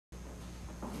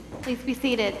Please be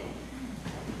seated.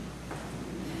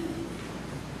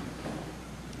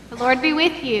 The Lord be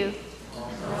with you.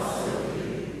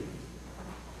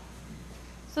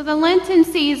 So the Lenten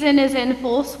season is in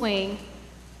full swing.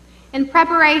 In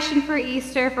preparation for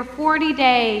Easter, for 40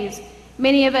 days,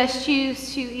 many of us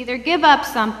choose to either give up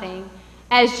something,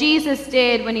 as Jesus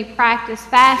did when he practiced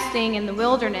fasting in the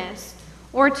wilderness,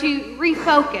 or to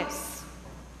refocus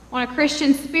on a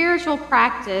Christian spiritual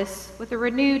practice with a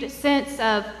renewed sense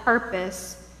of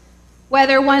purpose,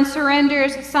 whether one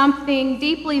surrenders something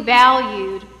deeply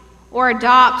valued or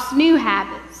adopts new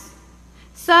habits.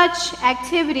 Such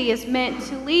activity is meant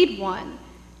to lead one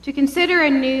to consider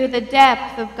anew the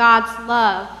depth of God's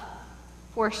love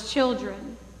for his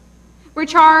children. We're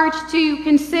charged to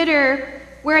consider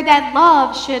where that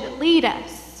love should lead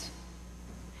us.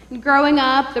 And growing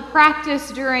up, the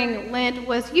practice during Lent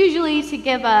was usually to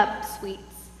give up sweets.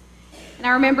 And I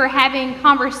remember having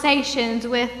conversations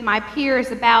with my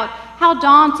peers about how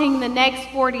daunting the next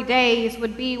 40 days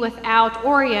would be without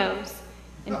Oreos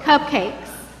and cupcakes.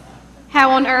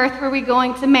 How on earth were we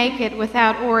going to make it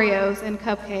without Oreos and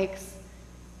cupcakes?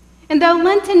 And though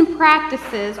Lenten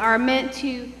practices are meant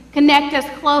to connect us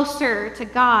closer to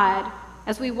God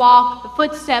as we walk the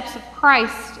footsteps of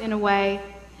Christ in a way,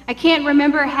 I can't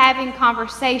remember having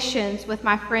conversations with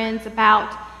my friends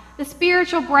about the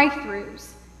spiritual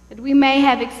breakthroughs that we may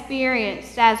have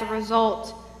experienced as a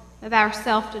result of our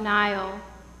self-denial.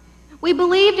 We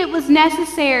believed it was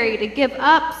necessary to give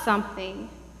up something,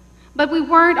 but we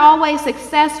weren't always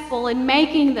successful in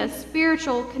making the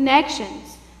spiritual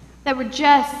connections that were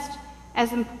just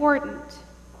as important.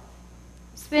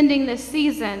 Spending this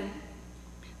season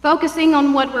focusing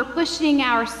on what we're pushing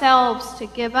ourselves to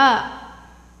give up,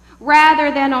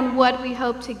 rather than on what we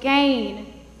hope to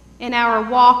gain in our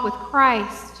walk with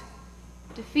Christ,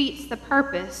 defeats the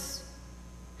purpose.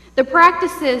 The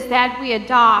practices that we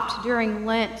adopt during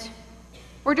Lent,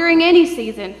 or during any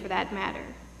season for that matter,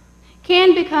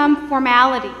 can become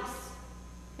formalities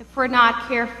if we're not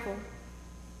careful.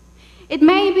 It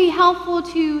may be helpful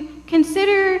to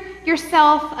consider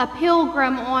yourself a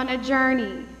pilgrim on a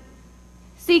journey,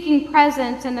 seeking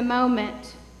presence in the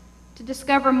moment to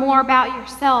discover more about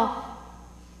yourself,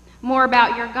 more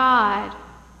about your God,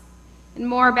 and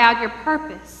more about your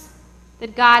purpose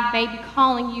that God may be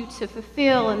calling you to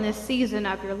fulfill in this season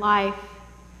of your life.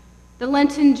 The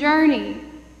Lenten journey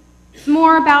is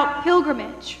more about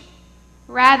pilgrimage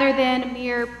rather than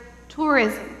mere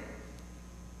tourism.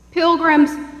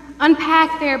 Pilgrims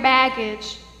unpack their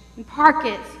baggage and park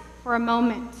it for a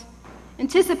moment,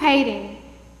 anticipating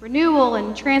renewal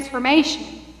and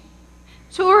transformation.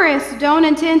 Tourists don't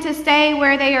intend to stay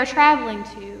where they are traveling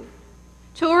to.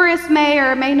 Tourists may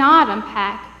or may not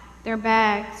unpack their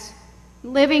bags.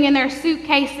 Living in their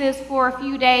suitcases for a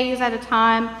few days at a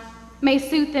time may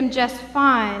suit them just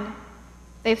fine.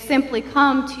 They've simply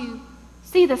come to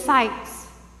see the sights,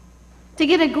 to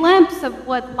get a glimpse of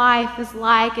what life is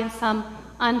like in some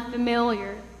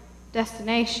unfamiliar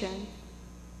destination.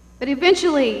 But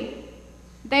eventually,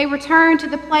 they return to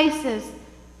the places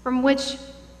from which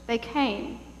they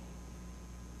came.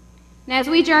 And as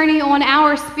we journey on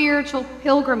our spiritual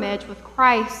pilgrimage with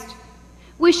Christ,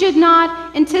 we should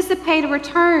not anticipate a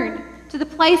return to the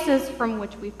places from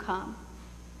which we've come.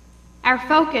 Our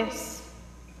focus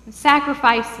and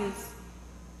sacrifices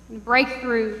and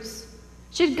breakthroughs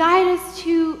should guide us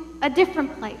to a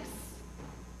different place,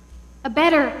 a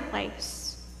better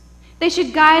place. They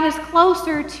should guide us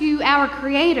closer to our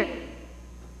Creator.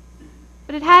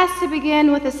 But it has to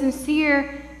begin with a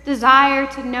sincere desire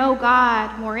to know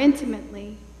God more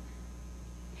intimately.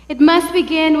 It must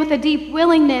begin with a deep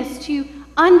willingness to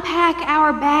unpack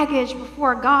our baggage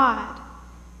before God.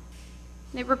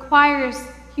 And it requires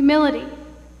humility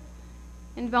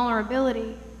and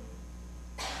vulnerability.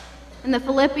 In the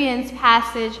Philippians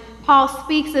passage, Paul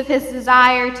speaks of his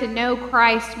desire to know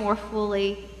Christ more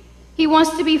fully. He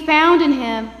wants to be found in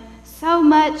him so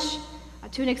much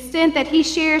to an extent that he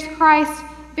shares Christ's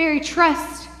very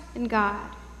trust in God.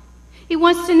 He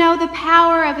wants to know the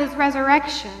power of his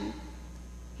resurrection.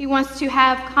 He wants to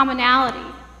have commonality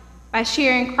by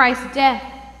sharing Christ's death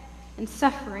and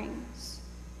sufferings.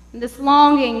 And this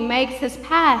longing makes his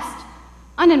past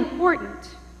unimportant,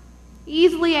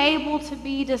 easily able to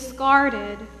be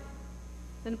discarded.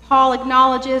 Then Paul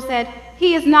acknowledges that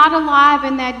he is not alive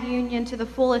in that union to the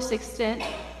fullest extent,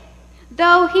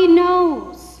 though he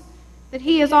knows that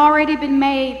he has already been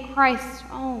made Christ's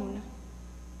own.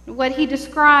 What he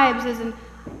describes as an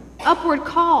upward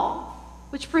call,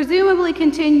 which presumably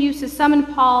continues to summon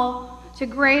Paul to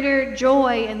greater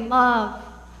joy and love,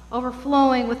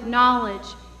 overflowing with knowledge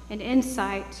and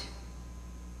insight.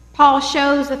 Paul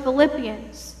shows the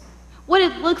Philippians what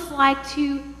it looks like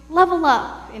to level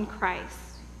up in Christ,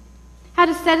 how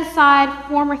to set aside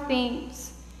former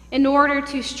things in order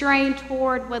to strain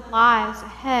toward what lies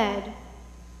ahead,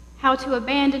 how to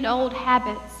abandon old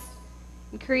habits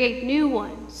and create new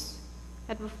ones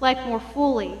that reflect more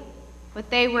fully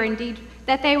that they were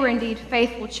indeed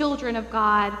faithful children of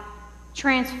God,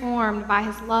 transformed by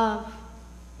his love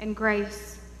and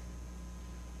grace.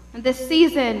 In this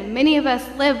season, many of us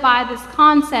live by this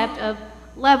concept of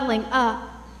leveling up,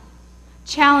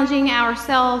 challenging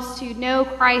ourselves to know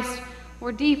Christ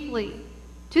more deeply,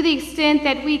 to the extent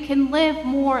that we can live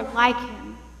more like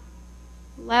him.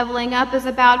 Leveling up is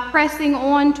about pressing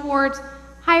on towards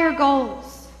higher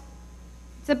goals.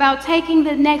 It's about taking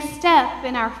the next step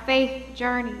in our faith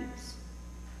journeys.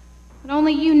 But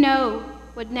only you know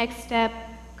what next step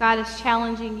God is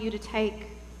challenging you to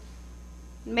take.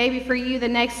 Maybe for you, the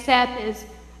next step is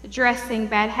addressing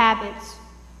bad habits.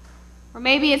 Or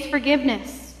maybe it's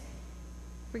forgiveness,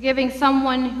 forgiving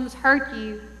someone who's hurt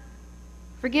you,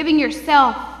 forgiving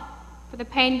yourself for the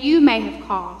pain you may have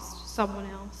caused someone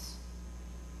else.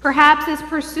 Perhaps it's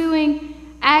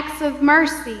pursuing acts of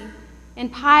mercy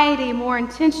and piety more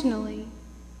intentionally.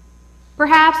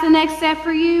 Perhaps the next step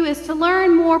for you is to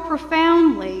learn more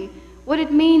profoundly what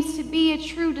it means to be a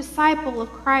true disciple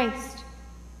of Christ.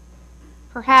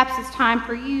 Perhaps it's time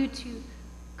for you to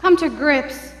come to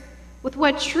grips with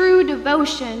what true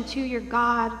devotion to your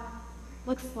God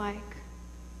looks like.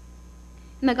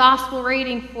 In the gospel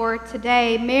reading for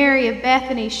today, Mary of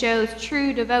Bethany shows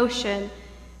true devotion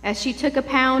as she took a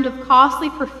pound of costly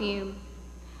perfume,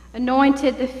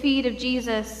 anointed the feet of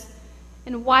Jesus,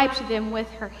 and wiped them with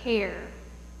her hair.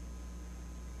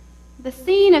 The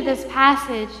scene of this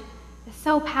passage is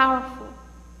so powerful.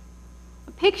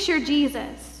 Picture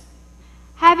Jesus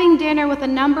having dinner with a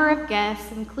number of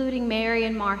guests, including Mary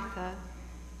and Martha.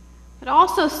 But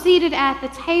also seated at the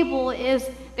table is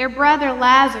their brother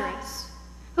Lazarus,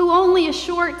 who only a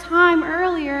short time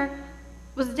earlier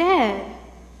was dead.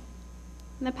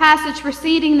 In the passage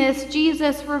preceding this,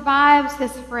 Jesus revives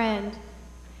his friend,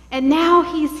 and now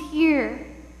he's here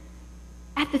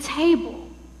at the table,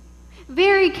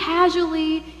 very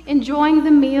casually enjoying the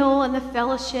meal and the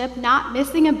fellowship, not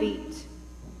missing a beat.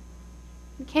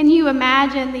 Can you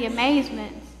imagine the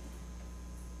amazement,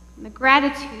 and the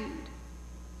gratitude,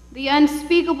 the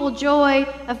unspeakable joy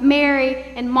of Mary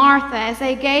and Martha as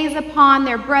they gaze upon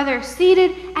their brother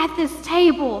seated at this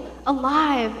table,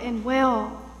 alive and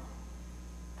well?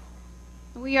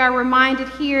 We are reminded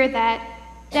here that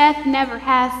death never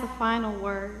has the final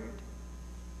word.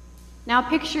 Now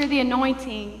picture the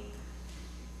anointing,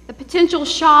 the potential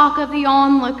shock of the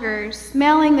onlookers,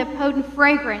 smelling the potent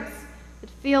fragrance that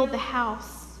filled the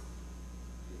house.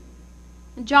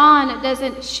 John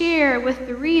doesn't share with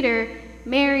the reader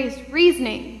Mary's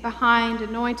reasoning behind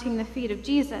anointing the feet of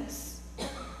Jesus,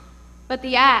 but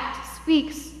the act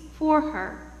speaks for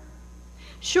her.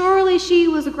 Surely she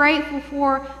was grateful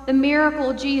for the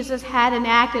miracle Jesus had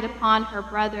enacted upon her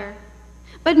brother.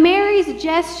 But Mary's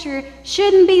gesture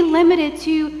shouldn't be limited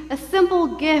to a simple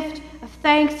gift of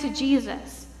thanks to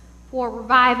Jesus for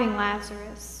reviving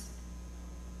Lazarus.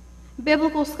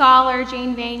 Biblical scholar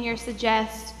Jean Vanier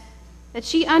suggests that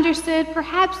she understood,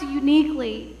 perhaps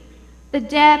uniquely, the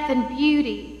depth and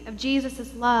beauty of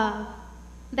Jesus' love,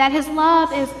 that his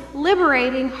love is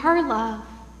liberating her love.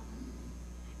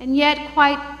 And yet,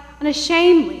 quite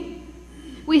unashamedly,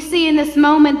 we see in this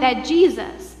moment that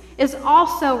Jesus is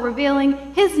also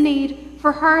revealing his need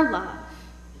for her love.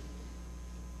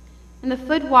 In the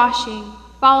foot washing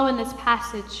following this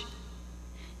passage,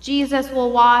 Jesus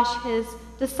will wash his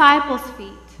disciples' feet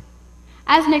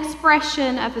as an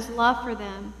expression of his love for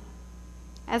them,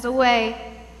 as a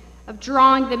way of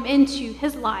drawing them into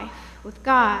his life with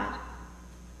God.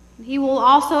 And he will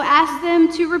also ask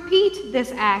them to repeat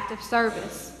this act of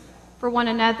service for one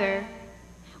another.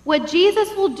 What Jesus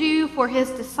will do for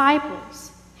his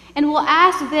disciples and will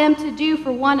ask them to do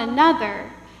for one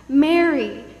another,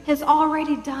 Mary has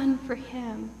already done for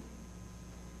him.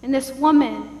 In this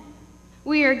woman,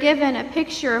 we are given a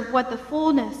picture of what the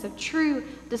fullness of true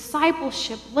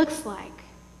discipleship looks like.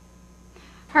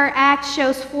 Her act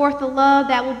shows forth the love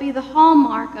that will be the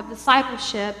hallmark of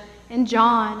discipleship in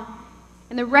John,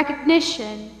 and the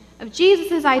recognition of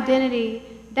Jesus' identity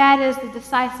that is the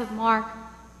decisive mark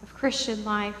of Christian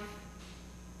life.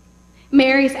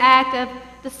 Mary's act of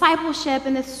discipleship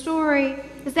in this story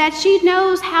is that she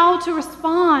knows how to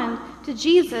respond to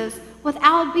Jesus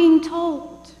without being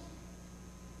told.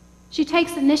 She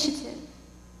takes initiative.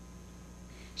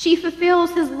 She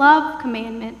fulfills his love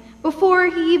commandment before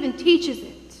he even teaches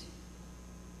it.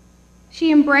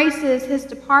 She embraces his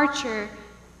departure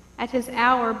at his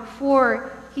hour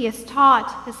before he has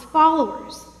taught his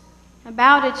followers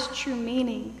about its true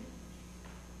meaning.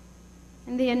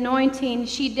 In the anointing,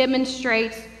 she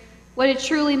demonstrates what it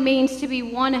truly means to be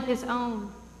one of his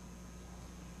own.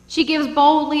 She gives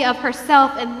boldly of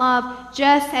herself in love,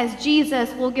 just as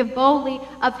Jesus will give boldly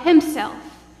of himself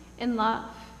in love.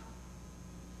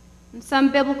 And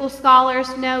some biblical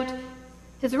scholars note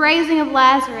his raising of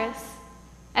Lazarus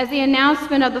as the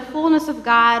announcement of the fullness of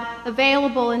God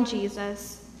available in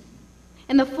Jesus,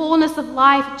 and the fullness of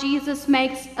life Jesus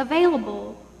makes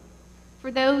available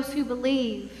for those who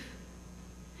believe.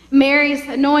 Mary's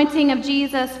anointing of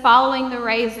Jesus following the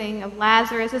raising of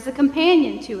Lazarus is a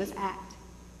companion to his act,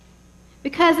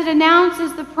 because it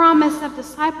announces the promise of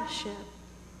discipleship.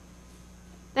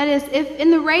 That is, if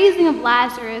in the raising of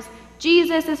Lazarus,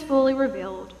 Jesus is fully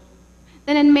revealed,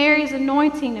 then in Mary's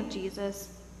anointing of Jesus,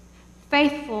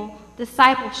 faithful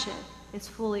discipleship is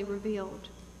fully revealed.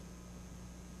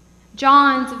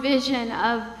 John's vision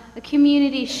of a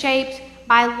community shaped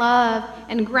by love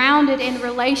and grounded in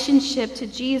relationship to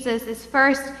Jesus is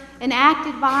first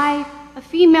enacted by a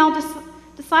female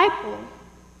disciple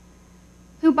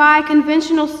who, by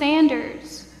conventional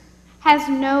standards, has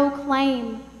no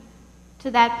claim to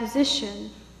that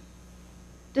position.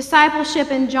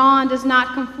 Discipleship in John does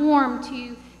not conform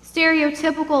to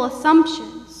stereotypical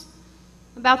assumptions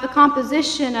about the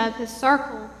composition of his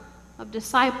circle of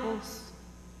disciples.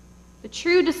 The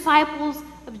true disciples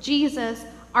of Jesus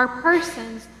are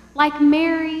persons like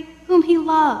Mary, whom he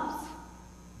loves,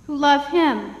 who love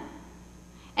him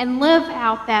and live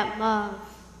out that love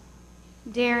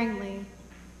daringly.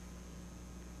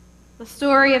 The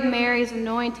story of Mary's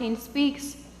anointing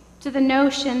speaks to the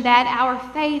notion that our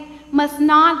faith must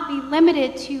not be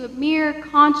limited to mere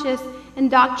conscious and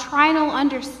doctrinal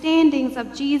understandings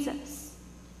of Jesus.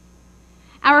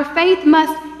 Our faith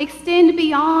must extend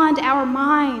beyond our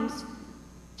minds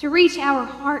to reach our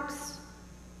hearts,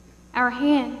 our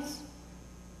hands,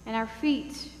 and our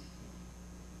feet.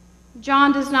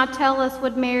 John does not tell us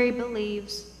what Mary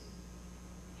believes,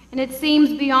 and it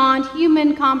seems beyond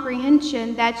human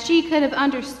comprehension that she could have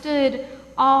understood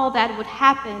all that would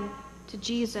happen to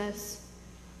Jesus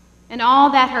and all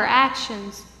that her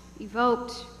actions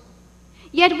evoked.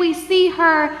 Yet we see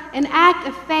her an act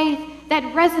of faith that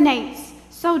resonates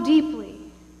so deeply.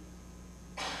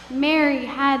 Mary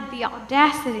had the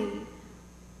audacity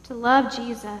to love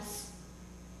Jesus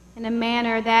in a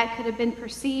manner that could have been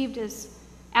perceived as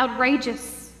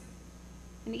outrageous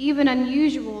and even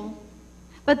unusual.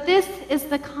 But this is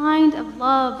the kind of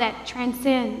love that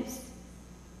transcends.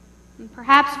 And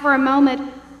perhaps for a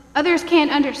moment, others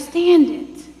can't understand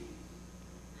it.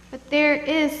 But there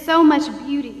is so much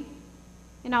beauty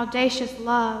in audacious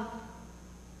love.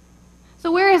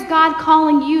 So where is God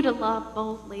calling you to love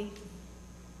boldly?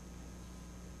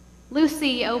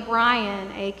 Lucy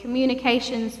O'Brien, a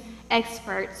communications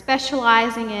expert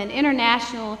specializing in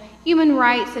international human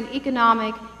rights and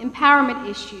economic empowerment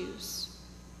issues,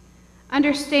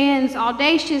 understands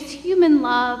audacious human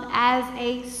love as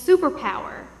a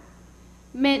superpower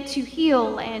meant to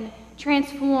heal and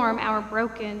transform our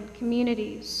broken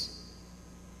communities.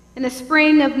 In the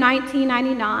spring of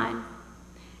 1999,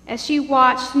 as she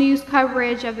watched news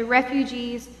coverage of the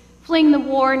refugees fleeing the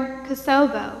war in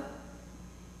Kosovo,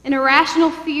 an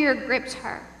irrational fear gripped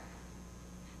her.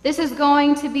 This is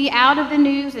going to be out of the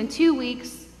news in 2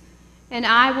 weeks, and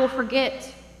I will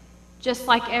forget, just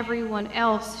like everyone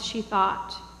else, she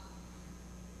thought.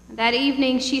 That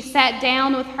evening, she sat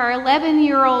down with her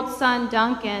 11-year-old son,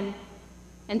 Duncan,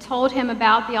 and told him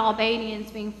about the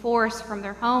Albanians being forced from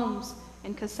their homes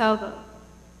in Kosovo.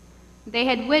 They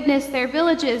had witnessed their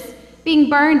villages being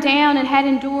burned down and had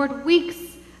endured weeks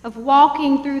of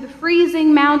walking through the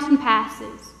freezing mountain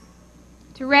passes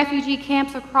to refugee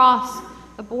camps across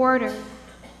the border.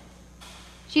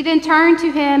 She then turned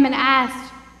to him and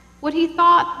asked what he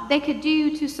thought they could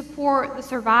do to support the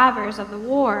survivors of the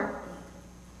war.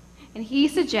 And he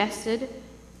suggested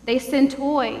they send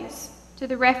toys to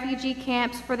the refugee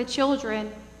camps for the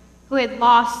children who had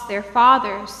lost their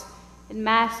fathers in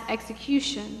mass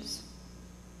executions.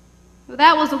 Well,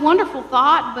 that was a wonderful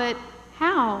thought, but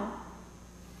how?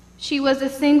 She was a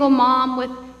single mom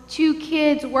with 2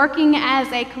 kids working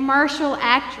as a commercial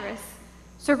actress,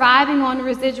 surviving on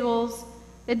residuals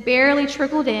that barely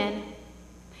trickled in,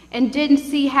 and didn't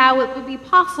see how it would be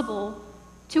possible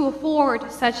to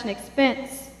afford such an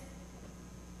expense.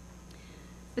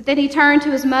 But then he turned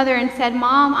to his mother and said,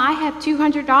 "Mom, I have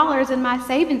 $200 in my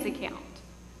savings account.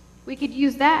 We could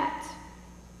use that."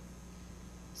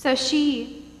 So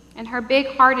she and her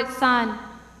big-hearted son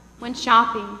went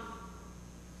shopping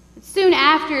Soon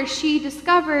after, she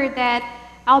discovered that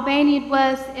Albania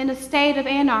was in a state of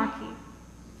anarchy,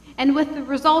 and with the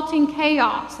resulting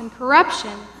chaos and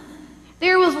corruption,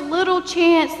 there was little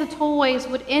chance the toys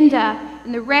would end up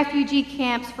in the refugee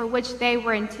camps for which they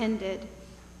were intended.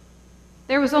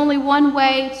 There was only one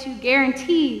way to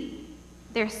guarantee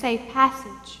their safe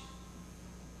passage.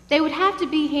 They would have to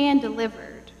be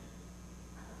hand-delivered.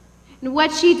 And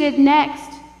what she did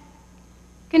next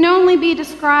can only be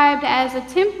described as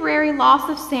a temporary loss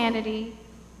of sanity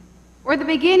or the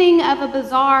beginning of a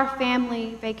bizarre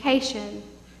family vacation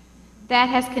that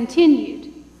has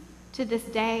continued to this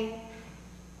day.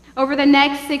 Over the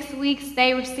next 6 weeks,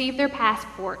 they received their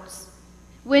passports,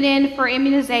 went in for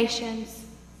immunizations,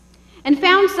 and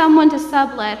found someone to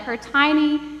sublet her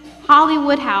tiny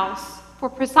Hollywood house for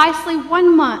precisely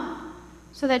 1 month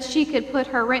so that she could put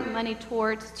her rent money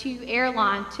towards 2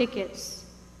 airline tickets.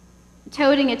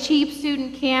 Toting a cheap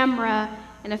student camera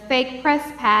and a fake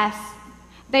press pass,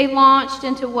 they launched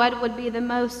into what would be the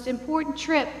most important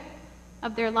trip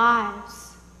of their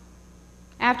lives.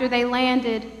 After they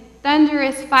landed,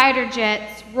 thunderous fighter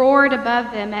jets roared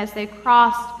above them as they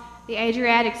crossed the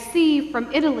Adriatic Sea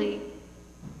from Italy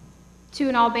to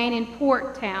an Albanian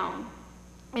port town,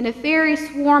 and a ferry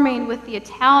swarming with the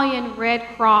Italian Red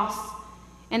Cross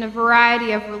and a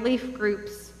variety of relief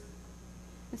groups.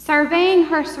 Surveying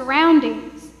her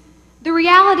surroundings, the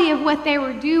reality of what they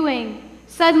were doing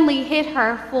suddenly hit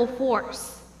her full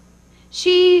force.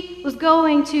 She was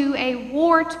going to a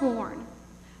war-torn,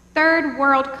 third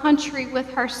world country with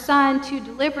her son to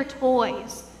deliver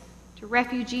toys to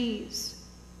refugees.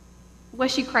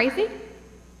 Was she crazy?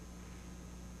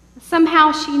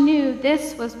 Somehow she knew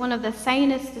this was one of the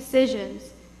sanest decisions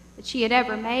that she had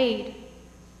ever made.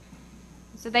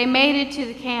 So they made it to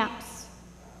the camps.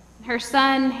 Her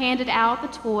son handed out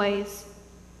the toys.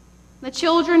 The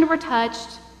children were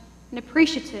touched and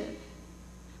appreciative.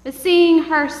 But seeing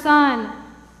her son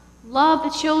love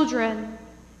the children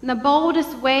in the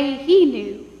boldest way he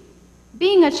knew,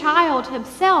 being a child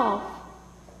himself,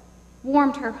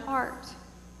 warmed her heart.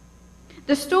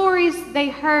 The stories they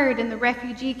heard in the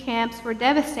refugee camps were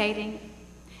devastating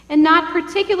and not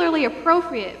particularly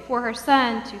appropriate for her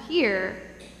son to hear.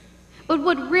 But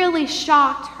what really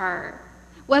shocked her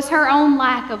was her own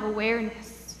lack of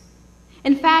awareness.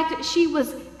 In fact, she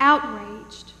was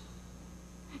outraged,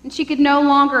 and she could no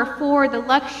longer afford the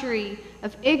luxury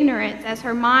of ignorance as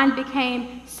her mind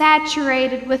became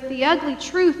saturated with the ugly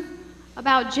truth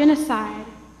about genocide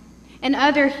and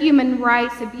other human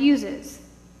rights abuses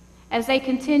as they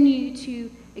continue to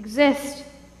exist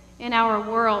in our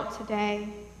world today.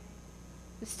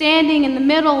 Standing in the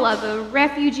middle of a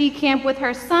refugee camp with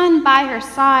her son by her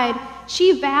side,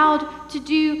 she vowed to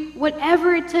do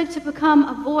whatever it took to become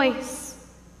a voice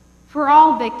for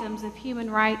all victims of human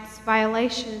rights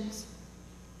violations.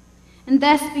 And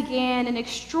thus began an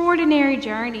extraordinary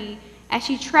journey as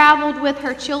she traveled with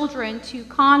her children to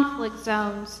conflict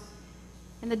zones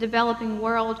in the developing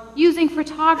world, using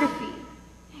photography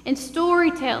and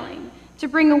storytelling to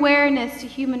bring awareness to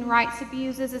human rights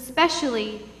abuses,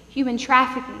 especially human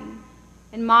trafficking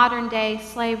and modern-day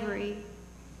slavery.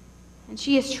 And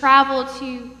she has traveled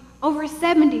to over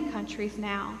 70 countries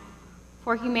now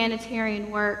for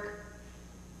humanitarian work.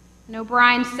 And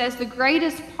O'Brien says the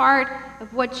greatest part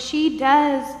of what she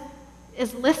does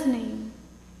is listening,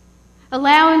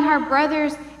 allowing her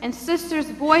brothers and sisters'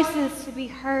 voices to be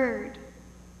heard,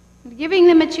 and giving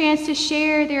them a chance to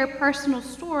share their personal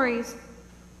stories,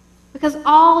 because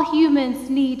all humans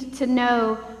need to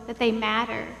know that they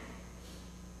matter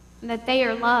and that they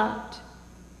are loved.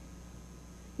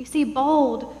 You see,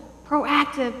 bold,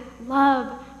 proactive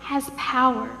love has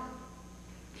power.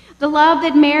 The love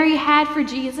that Mary had for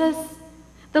Jesus,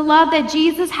 the love that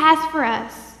Jesus has for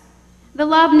us, the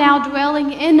love now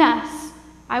dwelling in us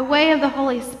by way of the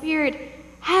Holy Spirit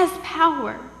has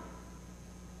power.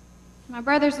 My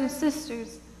brothers and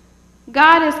sisters,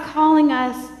 God is calling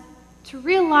us to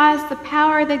realize the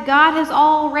power that God has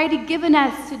already given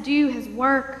us to do His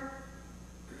work.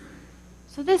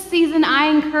 So this season, I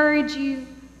encourage you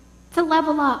to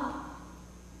level up.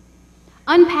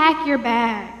 Unpack your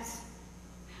bags.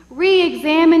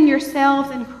 Re-examine yourselves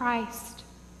in Christ.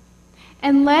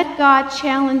 And let God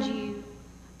challenge you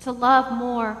to love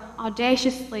more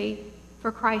audaciously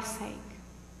for Christ's sake.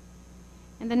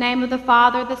 In the name of the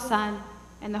Father, the Son,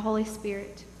 and the Holy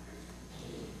Spirit.